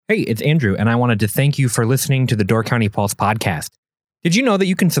Hey, it's Andrew, and I wanted to thank you for listening to the Door County Pulse podcast. Did you know that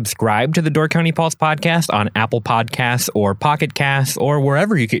you can subscribe to the Door County Pulse podcast on Apple Podcasts or Pocket Casts or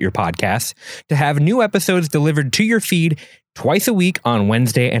wherever you get your podcasts to have new episodes delivered to your feed twice a week on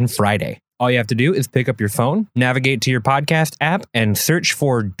Wednesday and Friday? All you have to do is pick up your phone, navigate to your podcast app, and search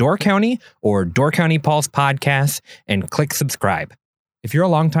for Door County or Door County Pulse Podcasts and click subscribe. If you're a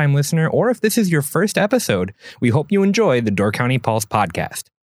longtime listener or if this is your first episode, we hope you enjoy the Door County Pulse podcast.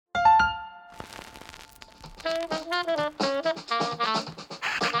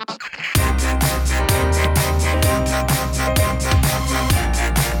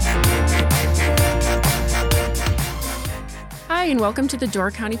 Hi, and welcome to the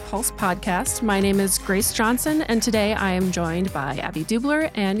Door County Pulse podcast. My name is Grace Johnson, and today I am joined by Abby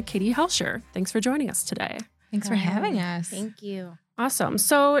Dubler and Katie Helscher. Thanks for joining us today. Thanks for having us. Thank you. Awesome.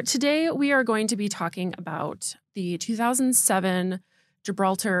 So today we are going to be talking about the 2007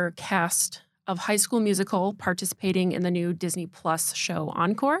 Gibraltar cast of High School Musical participating in the new Disney Plus show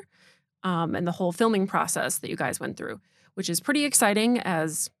Encore, and the whole filming process that you guys went through, which is pretty exciting.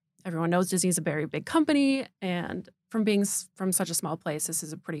 As everyone knows, Disney is a very big company, and from being from such a small place, this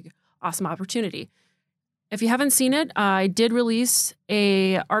is a pretty awesome opportunity. If you haven't seen it, I did release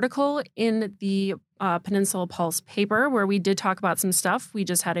an article in the Peninsula Pulse paper where we did talk about some stuff. We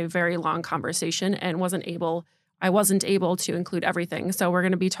just had a very long conversation and I wasn't able to include everything. So we're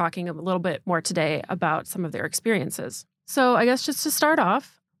going to be talking a little bit more today about some of their experiences. So I guess just to start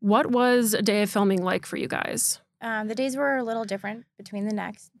off, what was a day of filming like for you guys? The days were a little different between the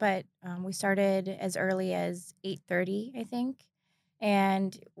next, but we started as early as 8:30, I think.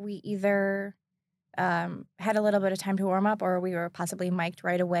 And we either had a little bit of time to warm up or we were possibly mic'd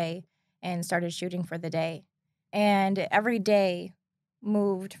right away and started shooting for the day. And every day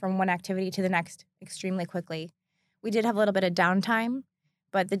moved from one activity to the next extremely quickly. We did have a little bit of downtime,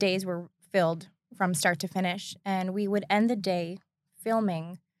 but the days were filled from start to finish. And we would end the day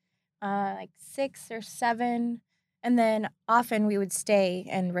filming like 6 or 7. And then often we would stay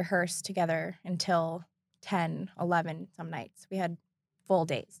and rehearse together until 10, 11 some nights. We had full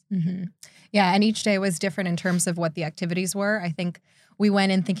days. Mm-hmm. Yeah, and each day was different in terms of what the activities were. I think we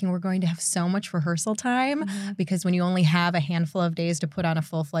went in thinking we're going to have so much rehearsal time because when you only have a handful of days to put on a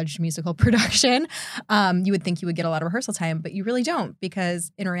full-fledged musical production, you would think you would get a lot of rehearsal time, but you really don't,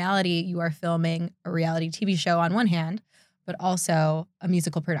 because in reality, you are filming a reality TV show on one hand, but also a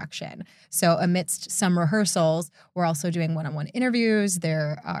musical production. So amidst some rehearsals, we're also doing one-on-one interviews.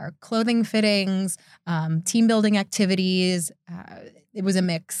 There are clothing fittings, team building activities. It was a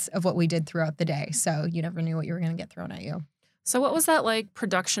mix of what we did throughout the day. So you never knew what you were going to get thrown at you. So what was that like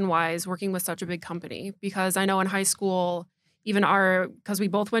production-wise, working with such a big company? Because I know in high school, because we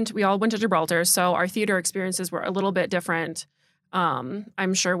all went to Gibraltar, so our theater experiences were a little bit different.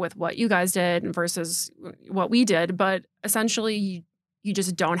 I'm sure with what you guys did versus what we did, but essentially you just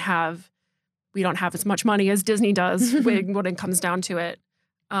we don't have as much money as Disney does when it comes down to it.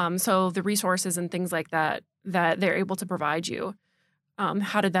 So the resources and things like that they're able to provide you,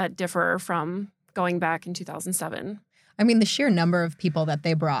 how did that differ from going back in 2007? I mean, the sheer number of people that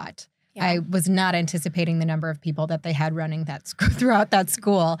they brought. Yeah. I was not anticipating the number of people that they had running that throughout that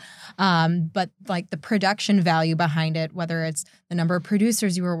school. But like the production value behind it, whether it's the number of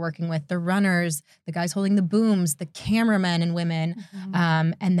producers you were working with, the runners, the guys holding the booms, the cameramen and women,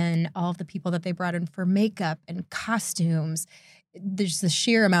 and then all of the people that they brought in for makeup and costumes. There's the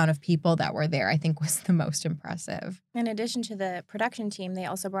sheer amount of people that were there, I think, was the most impressive. In addition to the production team, they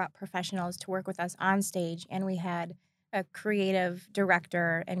also brought professionals to work with us on stage, and we had a creative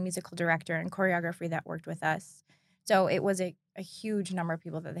director and musical director and choreography that worked with us. So it was a huge number of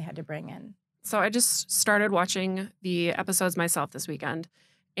people that they had to bring in. So I just started watching the episodes myself this weekend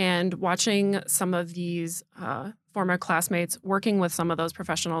and watching some of these former classmates working with some of those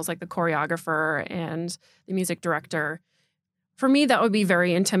professionals like the choreographer and the music director. For me, that would be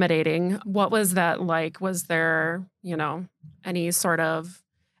very intimidating. What was that like? Was there, any sort of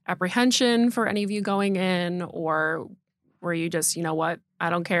apprehension for any of you going in, or were you just, I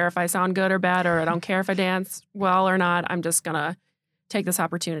don't care if I sound good or bad, or I don't care if I dance well or not. I'm just going to take this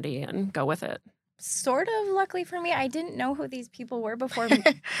opportunity and go with it. Sort of luckily for me, I didn't know who these people were before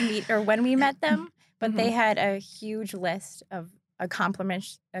when we met them, but they had a huge list of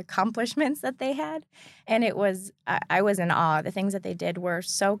accomplishments that they had. And I was in awe. The things that they did were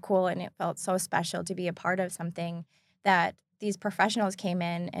so cool, and it felt so special to be a part of something that these professionals came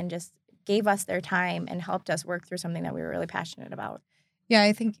in and just gave us their time and helped us work through something that we were really passionate about. Yeah,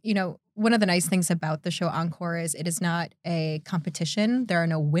 I think, one of the nice things about the show Encore is it is not a competition. There are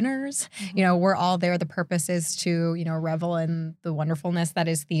no winners. We're all there. The purpose is to, revel in the wonderfulness that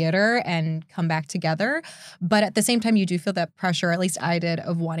is theater and come back together. But at the same time, you do feel that pressure, at least I did,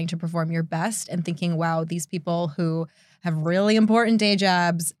 of wanting to perform your best and thinking, wow, these people who have really important day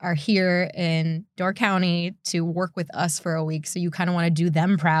jobs are here in Door County to work with us for a week. So you kind of want to do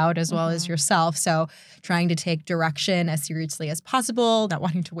them proud as well as yourself. So trying to take direction as seriously as possible, not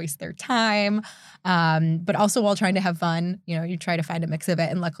wanting to waste their time, but also while trying to have fun. You try to find a mix of it.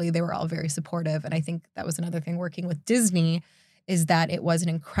 And luckily they were all very supportive. And I think that was another thing working with Disney is that it was an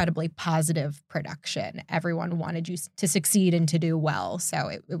incredibly positive production. Everyone wanted you to succeed and to do well. So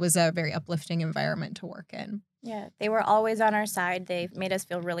it was a very uplifting environment to work in. Yeah, they were always on our side. They've made us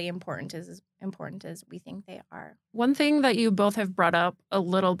feel really important as we think they are. One thing that you both have brought up a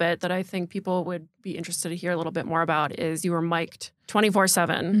little bit that I think people would be interested to hear a little bit more about is you were mic'd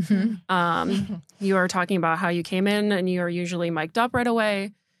 24/7. You were talking about how you came in and you are usually mic'd up right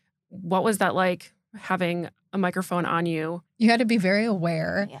away. What was that like having a microphone on you? You had to be very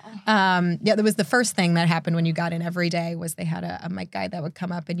aware. Yeah. That was the first thing that happened when you got in every day was they had a mic guy that would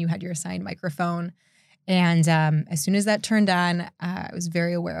come up and you had your assigned microphone. And as soon as that turned on, I was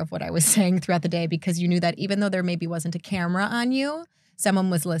very aware of what I was saying throughout the day because you knew that even though there maybe wasn't a camera on you,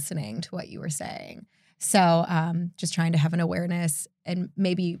 someone was listening to what you were saying. So just trying to have an awareness and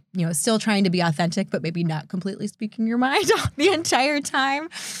maybe, still trying to be authentic, but maybe not completely speaking your mind the entire time.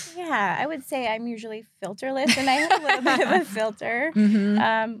 Yeah, I would say I'm usually filterless and I have a little bit of a filter.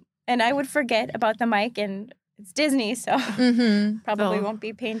 And I would forget about the mic and it's Disney, so probably won't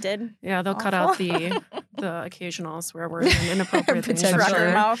be painted. Yeah, they'll cut out the occasional swear words and inappropriate things.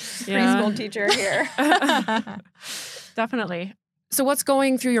 Trucker mouth preschool teacher here. Definitely. So what's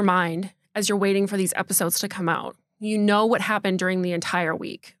going through your mind as you're waiting for these episodes to come out? You know what happened during the entire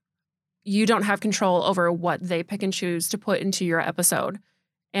week. You don't have control over what they pick and choose to put into your episode.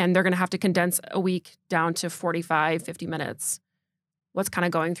 And they're going to have to condense a week down to 45, 50 minutes. What's kind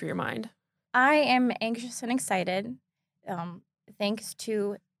of going through your mind? I am anxious and excited. Thanks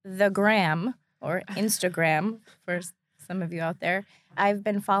to the gram or Instagram for some of you out there. I've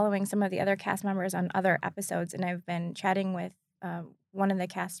been following some of the other cast members on other episodes, and I've been chatting with one of the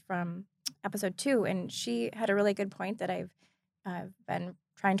cast from episode 2, and she had a really good point that I've been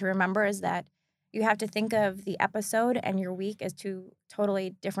trying to remember is that you have to think of the episode and your week as two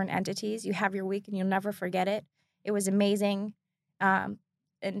totally different entities. You have your week and you'll never forget it. It was amazing.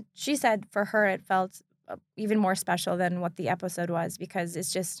 And she said for her it felt even more special than what the episode was because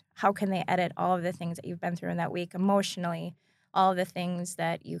it's just how can they edit all of the things that you've been through in that week emotionally, all of the things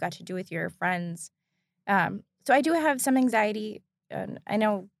that you got to do with your friends. So I do have some anxiety. I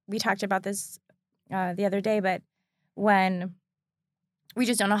know we talked about this the other day, but when we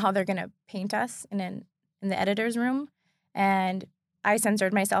just don't know how they're going to paint us in the editor's room. And I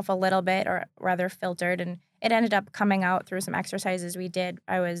censored myself a little bit, or rather filtered, and it ended up coming out through some exercises we did.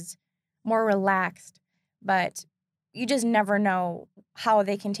 I was more relaxed, but you just never know how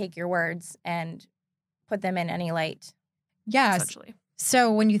they can take your words and put them in any light. Yes. Essentially.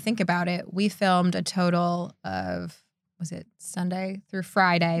 So when you think about it, we filmed a total of, was it Sunday through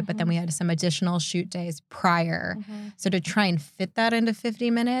Friday, but then we had some additional shoot days prior. So to try and fit that into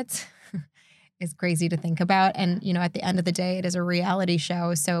 50 minutes is crazy to think about. And, at the end of the day, it is a reality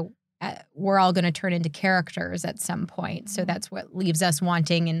show. So we're all going to turn into characters at some point. So that's what leaves us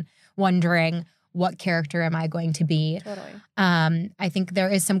wanting and wondering, what character am I going to be? Totally. I think there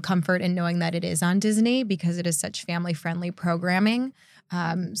is some comfort in knowing that it is on Disney because it is such family-friendly programming.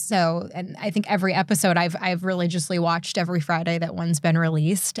 And I think every episode I've religiously watched every Friday that one's been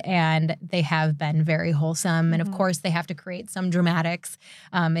released, and they have been very wholesome. And of course, they have to create some dramatics.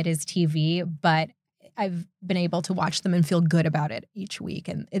 It is TV, but I've been able to watch them and feel good about it each week.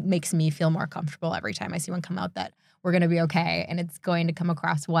 And it makes me feel more comfortable every time I see one come out that we're going to be okay and it's going to come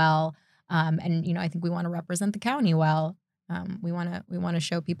across well. And I think we want to represent the county well. We want to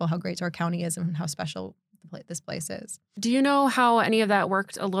show people how great our county is and how special this place is. Do you know how any of that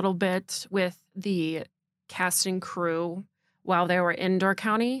worked a little bit with the casting crew while they were in Door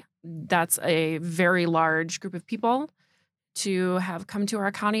County? That's a very large group of people to have come to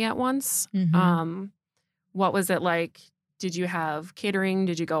our county at once. What was it like? Did you have catering?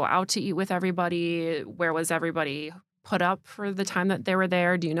 Did you go out to eat with everybody? Where was everybody put up for the time that they were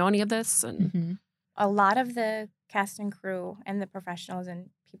there? Do you know any of this? And a lot of the cast and crew and the professionals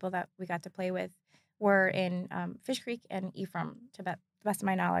and people that we got to play with were in Fish Creek and Ephraim, to the best of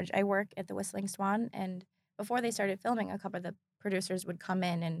my knowledge. I work at the Whistling Swan, and before they started filming, a couple of the producers would come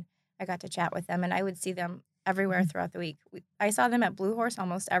in, and I got to chat with them, and I would see them everywhere throughout the week. I saw them at Blue Horse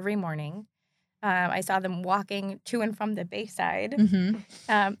almost every morning. I saw them walking to and from the Bayside.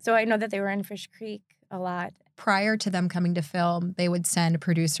 So I know that they were in Fish Creek a lot. Prior to them coming to film, they would send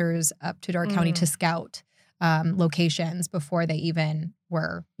producers up to Door County to scout locations before they even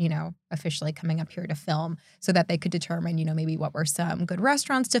were, officially coming up here to film, so that they could determine, maybe what were some good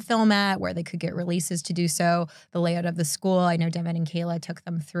restaurants to film at, where they could get releases to do so, the layout of the school. I know Devin and Kayla took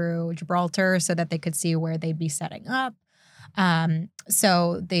them through Gibraltar so that they could see where they'd be setting up.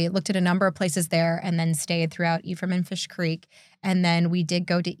 So they looked at a number of places there and then stayed throughout Ephraim and Fish Creek. And then we did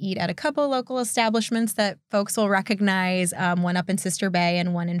go to eat at a couple of local establishments that folks will recognize, one up in Sister Bay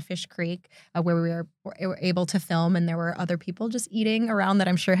and one in Fish Creek, where we were able to film. And there were other people just eating around that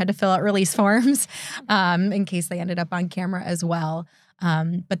I'm sure had to fill out release forms in case they ended up on camera as well.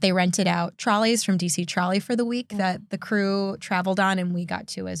 But they rented out trolleys from DC Trolley for the week that the crew traveled on, and we got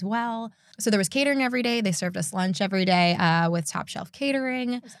to as well. So there was catering every day. They served us lunch every day with top shelf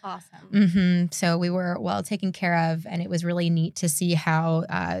catering. It was awesome. So we were well taken care of, and it was really neat to see how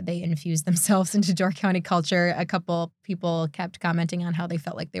they infused themselves into Door County culture. A couple people kept commenting on how they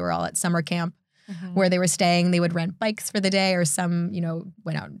felt like they were all at summer camp where they were staying. They would rent bikes for the day, or some,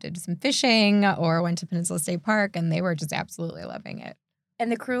 went out and did some fishing or went to Peninsula State Park, and they were just absolutely loving it.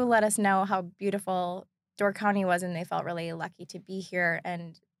 And the crew let us know how beautiful Door County was, and they felt really lucky to be here.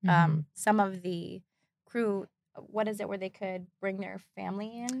 And some of the crew, what is it, where they could bring their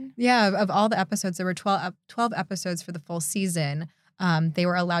family in? Yeah, of all the episodes, there were 12 episodes for the full season. They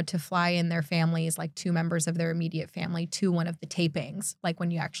were allowed to fly in their families, like 2 members of their immediate family, to one of the tapings, like when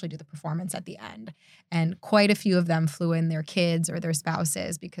you actually do the performance at the end. And quite a few of them flew in their kids or their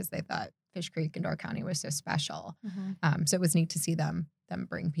spouses because they thought Fish Creek and Door County was so special. So it was neat to see them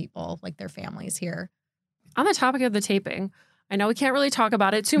bring people, like their families, here. On the topic of the taping, I know we can't really talk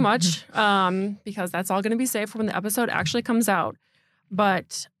about it too much because that's all going to be saved for when the episode actually comes out.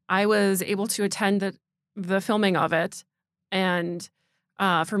 But I was able to attend the filming of it. And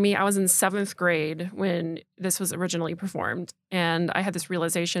for me, I was in 7th grade when this was originally performed. And I had this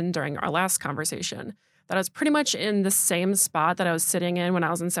realization during our last conversation that I was pretty much in the same spot that I was sitting in when I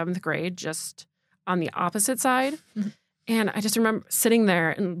was in 7th grade, just on the opposite side. And I just remember sitting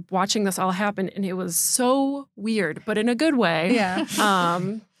there and watching this all happen, and it was so weird, but in a good way. Yeah.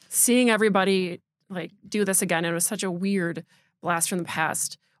 Seeing everybody do this again, it was such a weird blast from the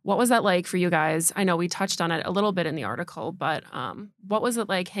past. What was that like for you guys? I know we touched on it a little bit in the article, but what was it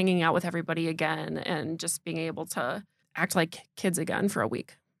like hanging out with everybody again and just being able to act like kids again for a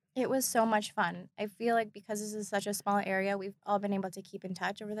week? It was so much fun. I feel like because this is such a small area, we've all been able to keep in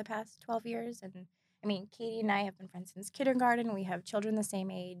touch over the past 12 years. And I mean, Katie and I have been friends since kindergarten. We have children the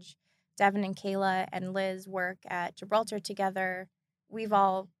same age. Devin and Kayla and Liz work at Gibraltar together. We've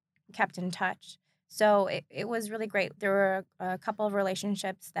all kept in touch. So it was really great. There were a couple of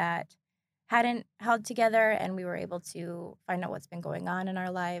relationships that hadn't held together, and we were able to find out what's been going on in our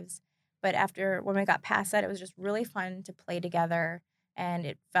lives. But when we got past that, it was just really fun to play together, and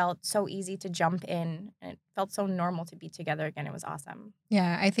it felt so easy to jump in, and it felt so normal to be together again. It was awesome.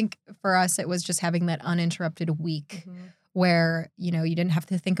 Yeah, I think for us, it was just having that uninterrupted week where, you didn't have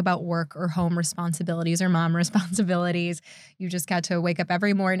to think about work or home responsibilities or mom responsibilities. You just got to wake up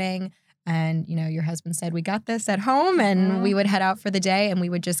every morning and, your husband said, we got this at home, and we would head out for the day, and we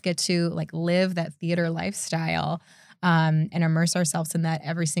would just get to live that theater lifestyle and immerse ourselves in that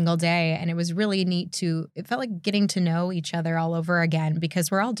every single day. And it was really neat it felt like getting to know each other all over again, because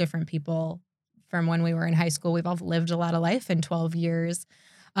we're all different people from when we were in high school. We've all lived a lot of life in 12 years.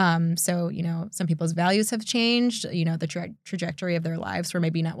 So, some people's values have changed, the trajectory of their lives were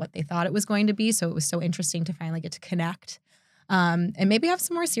maybe not what they thought it was going to be. So it was so interesting to finally get to connect. And maybe have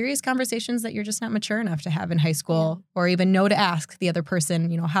some more serious conversations that you're just not mature enough to have in high school, or even know to ask the other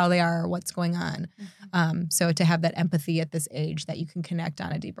person, how they are or what's going on. So to have that empathy at this age that you can connect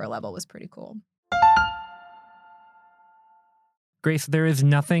on a deeper level was pretty cool. Grace, there is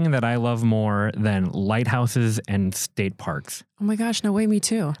nothing that I love more than lighthouses and state parks. Oh my gosh, no way, me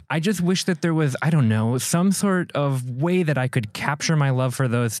too. I just wish that there was, some sort of way that I could capture my love for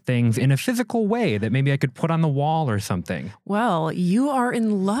those things in a physical way that maybe I could put on the wall or something. Well, you are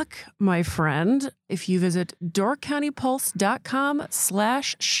in luck, my friend. If you visit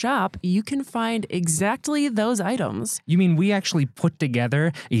DoorCountyPulse.com/shop, you can find exactly those items. You mean we actually put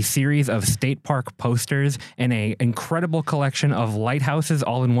together a series of state park posters and an incredible collection of lighthouses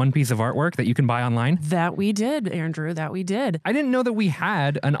all in one piece of artwork that you can buy online? That we did, Andrew, that we did. I didn't know that we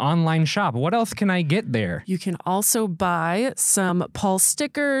had an online shop. What else can I get there? You can also buy some Pulse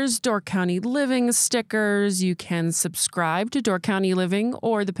stickers, Door County Living stickers. You can subscribe to Door County Living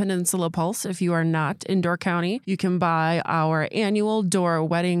or the Peninsula Pulse if you are not in Door County. You can buy our annual Door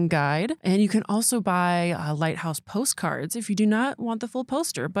Wedding Guide. And you can also buy Lighthouse postcards if you do not want the full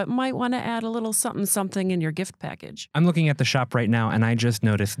poster, but might want to add a little something in your gift package. I'm looking at the shop right now, and I just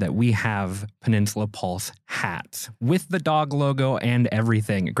noticed that we have Peninsula Pulse hats with the dog logo and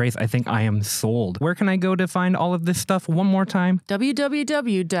everything. Grace, I think I am sold. Where can I go to find all of this stuff one more time?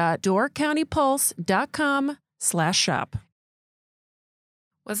 www.doorcountypulse.com/shop.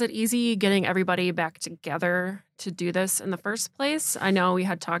 Was it easy getting everybody back together to do this in the first place? I know we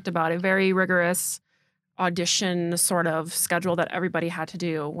had talked about a very rigorous audition sort of schedule that everybody had to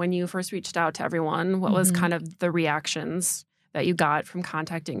do. When you first reached out to everyone, what was kind of the reactions that you got from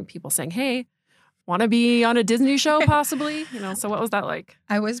contacting people saying, hey, want to be on a Disney show possibly? So what was that like?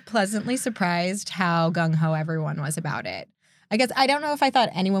 I was pleasantly surprised how gung-ho everyone was about it. I guess I don't know if I thought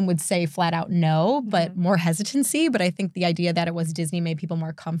anyone would say flat out no, but more hesitancy. But I think the idea that it was Disney made people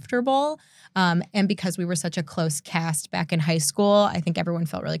more comfortable. And because we were such a close cast back in high school, I think everyone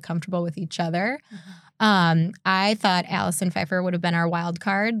felt really comfortable with each other. I thought Allison Pfeiffer would have been our wild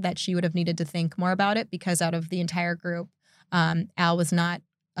card, that she would have needed to think more about it because out of the entire group, Al was not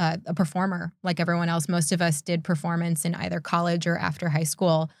a performer like everyone else. Most of us did performance in either college or after high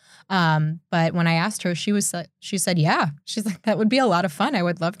school. But when I asked her, she said, yeah. She's like, that would be a lot of fun. I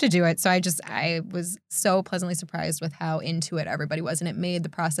would love to do it. So I was so pleasantly surprised with how into it everybody was. And it made the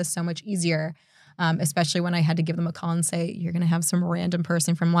process so much easier, especially when I had to give them a call and say, you're going to have some random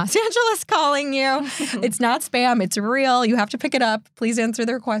person from Los Angeles calling you. It's not spam. It's real. You have to pick it up. Please answer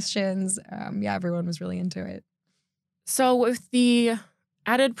their questions. Everyone was really into it. So with the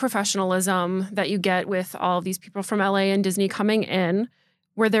added professionalism that you get with all of these people from LA and Disney coming in,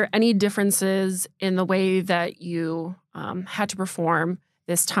 were there any differences in the way that you had to perform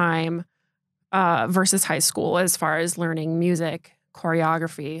this time versus high school as far as learning music,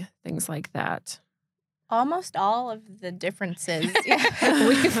 choreography, things like that? Almost all of the differences.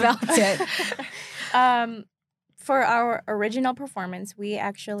 We felt it. For our original performance, we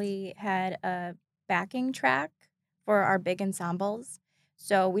actually had a backing track for our big ensembles.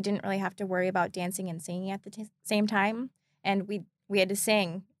 So we didn't really have to worry about dancing and singing at the same time. And we had to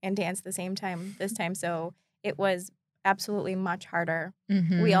sing and dance at the same time this time. So it was absolutely much harder.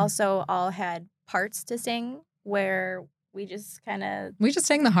 We also all had parts to sing where we just kind of... We just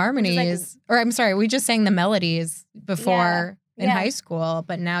sang the harmonies. We just sang the melodies before in high school.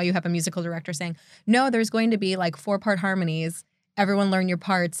 But now you have a musical director saying, no, there's going to be like 4-part harmonies. Everyone learn your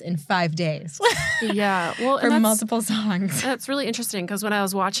parts in 5 days. Well, for multiple songs. That's really interesting because when I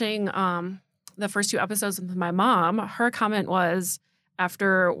was watching the first 2 episodes with my mom, her comment was,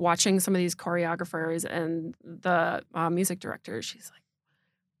 after watching some of these choreographers and the music directors, she's like,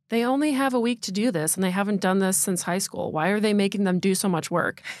 they only have a week to do this and they haven't done this since high school. Why are they making them do so much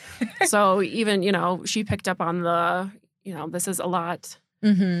work? So even, she picked up on the, this is a lot.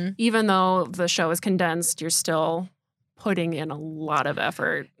 Even though the show is condensed, you're still putting in a lot of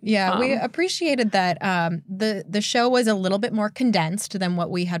effort. Yeah, we appreciated that the show was a little bit more condensed than what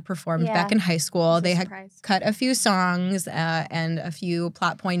we had performed back in high school. They had cut a few songs and a few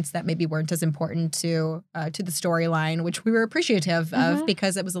plot points that maybe weren't as important to the storyline, which we were appreciative of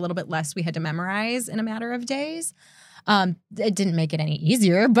because it was a little bit less we had to memorize in a matter of days. It didn't make it any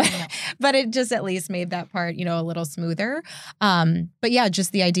easier, but it just at least made that part, a little smoother. But yeah,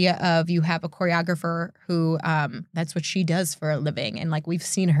 just the idea of you have a choreographer who that's what she does for a living. And like we've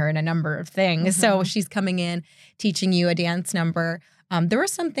seen her in a number of things. So she's coming in, teaching you a dance number. There were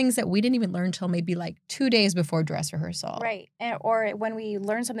some things that we didn't even learn till maybe like 2 days before dress rehearsal. Right. Or when we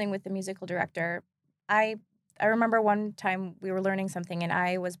learned something with the musical director, I remember one time we were learning something and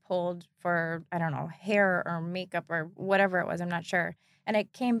I was pulled for, I don't know, hair or makeup or whatever it was. I'm not sure. And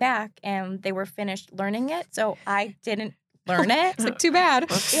it came back and they were finished learning it. So I didn't learn it. It's like, too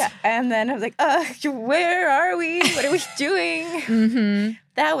bad. Yeah. And then I was like, where are we? What are we doing?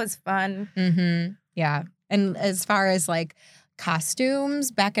 That was fun. Yeah. And as far as like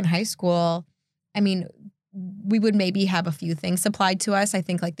costumes back in high school, I mean, we would maybe have a few things supplied to us. I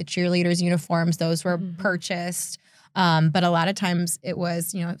think like the cheerleaders' uniforms, those were purchased. But a lot of times it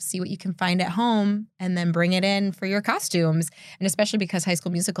was, see what you can find at home and then bring it in for your costumes. And especially because High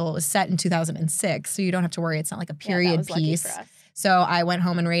School Musical was set in 2006. So you don't have to worry. It's not like a period piece. So I went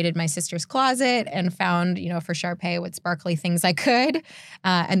home and raided my sister's closet and found, for Sharpay what sparkly things I could.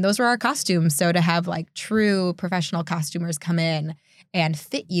 And those were our costumes. So to have like true professional costumers come in and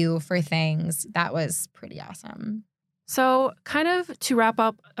fit you for things, that was pretty awesome. So kind of to wrap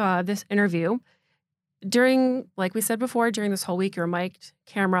up this interview, like we said before, during this whole week, you're mic'd,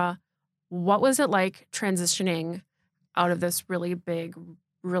 camera. What was it like transitioning out of this really big,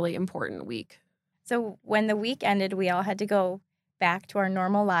 really important week? So when the week ended, we all had to go back to our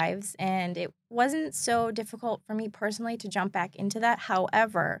normal lives, and it wasn't so difficult for me personally to jump back into that.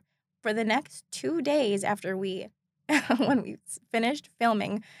 However, for the next 2 days after when we finished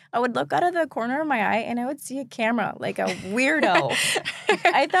filming, I would look out of the corner of my eye and I would see a camera like a weirdo.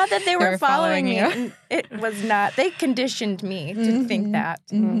 I thought that they were following me. And it was not. They conditioned me to think that.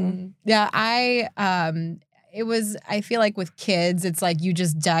 Mm-hmm. Yeah, I feel like with kids, it's like you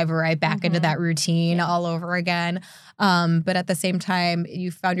just dive right back into that routine all over again. But at the same time, you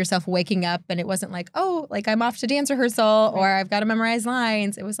found yourself waking up and it wasn't like, oh, like I'm off to dance rehearsal or I've got to memorize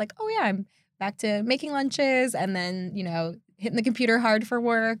lines. It was like, oh yeah, I'm back to making lunches and then, hitting the computer hard for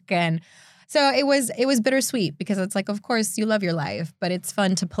work. And so it was bittersweet because it's like, of course, you love your life, but it's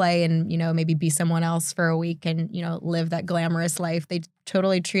fun to play and, maybe be someone else for a week and, live that glamorous life. They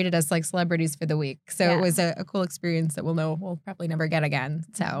totally treated us like celebrities for the week. So it was a cool experience that we'll probably never get again.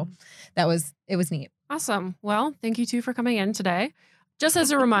 So it was neat. Awesome. Well, thank you two for coming in today. Just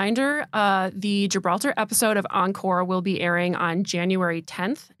as a reminder, the Gibraltar episode of Encore will be airing on January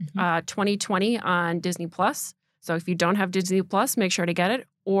 10th, 2020 on Disney+. So if you don't have Disney+, make sure to get it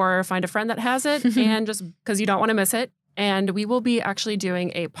or find a friend that has it and just because you don't want to miss it. And we will be actually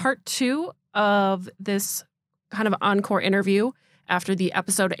doing a part 2 of this kind of Encore interview after the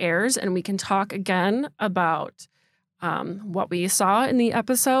episode airs. And we can talk again about what we saw in the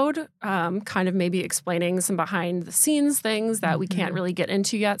episode, kind of maybe explaining some behind the scenes things that we can't really get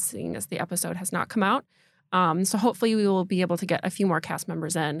into yet, seeing as the episode has not come out. So hopefully we will be able to get a few more cast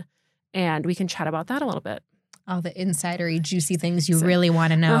members in and we can chat about that a little bit. All the insidery, juicy things you really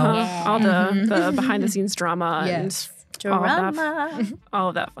want to know. All the behind the scenes drama and all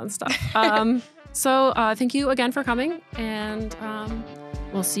of that fun stuff. So thank you again for coming and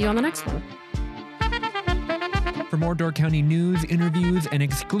we'll see you on the next one. For more Door County news, interviews, and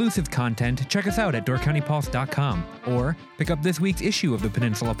exclusive content, check us out at doorcountypulse.com or pick up this week's issue of the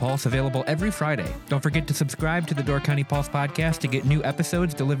Peninsula Pulse, available every Friday. Don't forget to subscribe to the Door County Pulse podcast to get new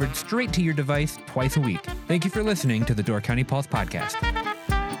episodes delivered straight to your device twice a week. Thank you for listening to the Door County Pulse podcast.